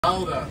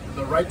RODA,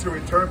 the Right to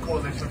Return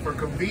Coalition, for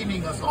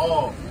convening us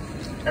all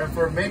and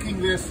for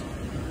making this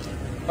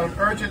an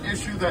urgent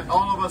issue that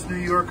all of us New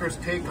Yorkers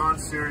take on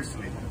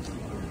seriously.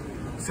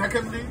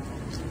 Secondly,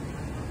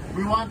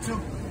 we want to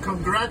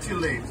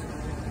congratulate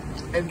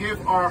and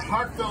give our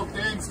heartfelt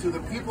thanks to the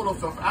people of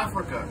South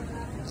Africa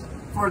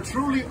for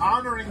truly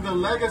honoring the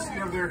legacy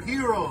of their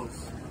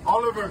heroes,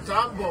 Oliver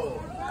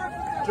Tambo,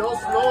 Joe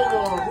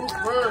Slovo, Ruth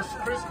Hirsch,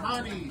 Chris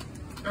Hani,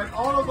 and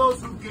all of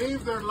those who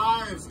gave their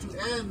lives to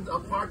end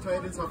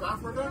apartheid in South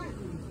Africa,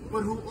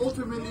 but who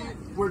ultimately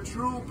were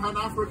true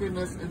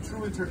Pan-Africanists and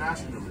true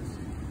internationalists.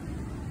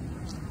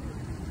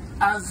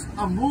 As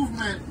a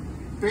movement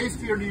based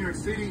here in New York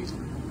City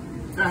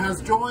that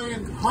has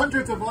joined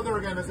hundreds of other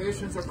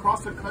organizations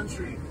across the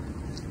country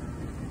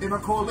in a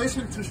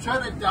coalition to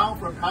shut it down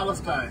from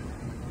Palestine,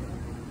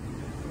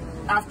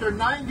 after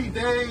 90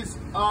 days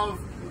of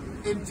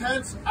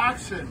intense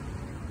action,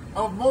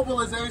 of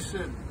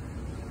mobilization,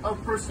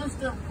 of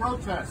persistent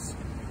protests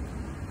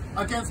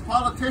against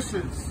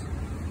politicians,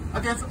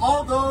 against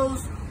all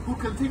those who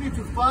continue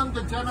to fund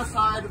the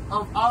genocide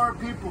of our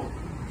people.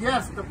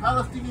 Yes, the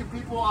Palestinian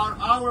people are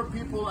our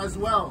people as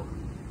well.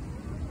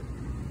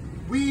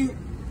 We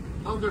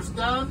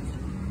understand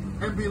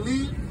and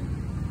believe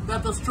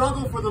that the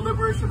struggle for the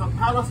liberation of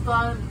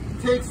Palestine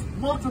takes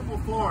multiple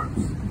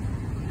forms.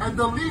 And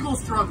the legal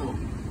struggle,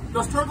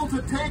 the struggle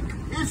to take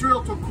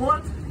Israel to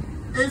court,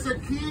 is a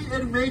key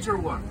and major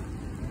one.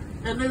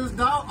 And it is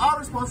now our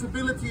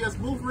responsibility as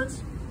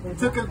movements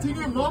to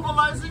continue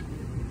mobilizing,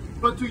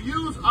 but to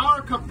use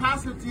our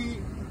capacity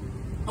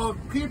of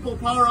people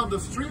power on the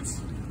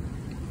streets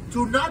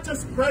to not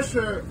just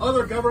pressure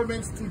other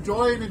governments to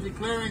join in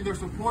declaring their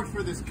support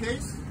for this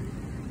case,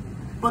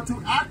 but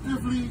to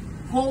actively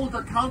hold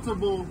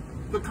accountable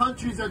the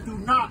countries that do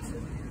not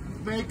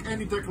make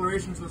any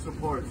declarations of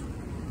support.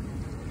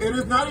 It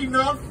is not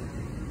enough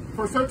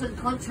for certain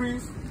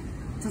countries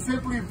to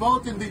simply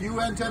vote in the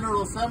UN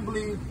General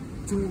Assembly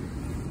to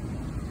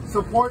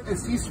support a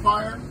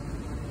ceasefire.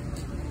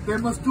 They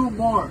must do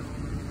more.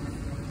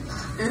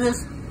 It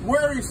is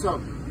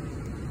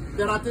worrisome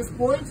that at this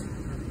point,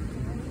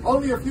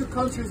 only a few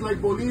countries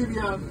like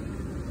Bolivia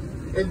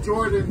and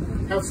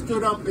Jordan have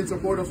stood up in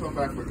support of South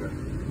Africa.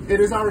 It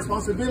is our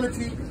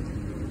responsibility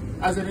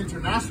as an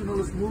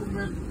internationalist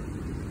movement,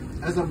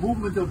 as a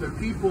movement of the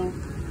people,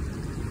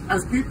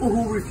 as people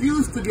who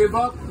refuse to give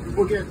up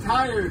or get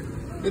tired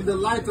in the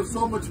light of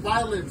so much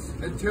violence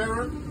and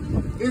terror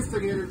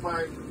instigated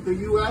by the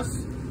US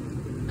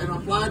and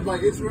applied by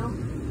Israel,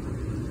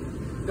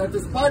 that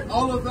despite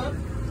all of that,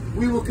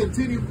 we will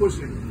continue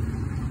pushing.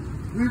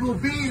 We will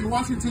be in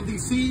Washington,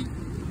 D.C.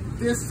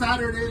 this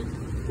Saturday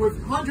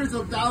with hundreds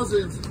of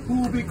thousands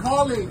who will be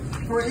calling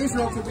for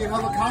Israel to be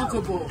held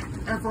accountable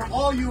and for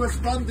all U.S.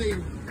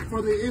 funding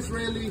for the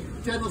Israeli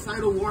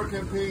genocidal war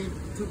campaign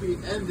to be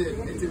ended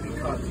and to be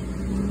cut.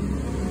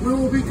 We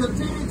will be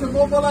continuing to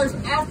mobilize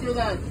after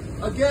that,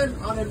 again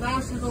on a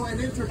national and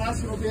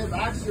international day of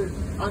action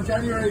on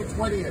January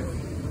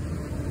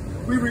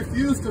 20th. We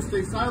refuse to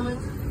stay silent.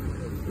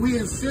 We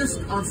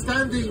insist on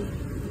standing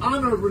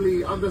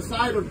honorably on the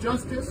side of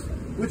justice,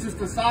 which is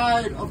the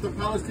side of the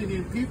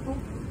Palestinian people.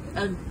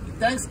 And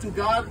thanks to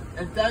God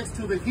and thanks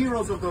to the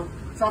heroes of the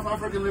South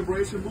African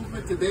Liberation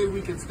Movement, today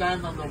we can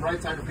stand on the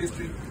right side of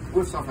history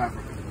with South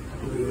Africa.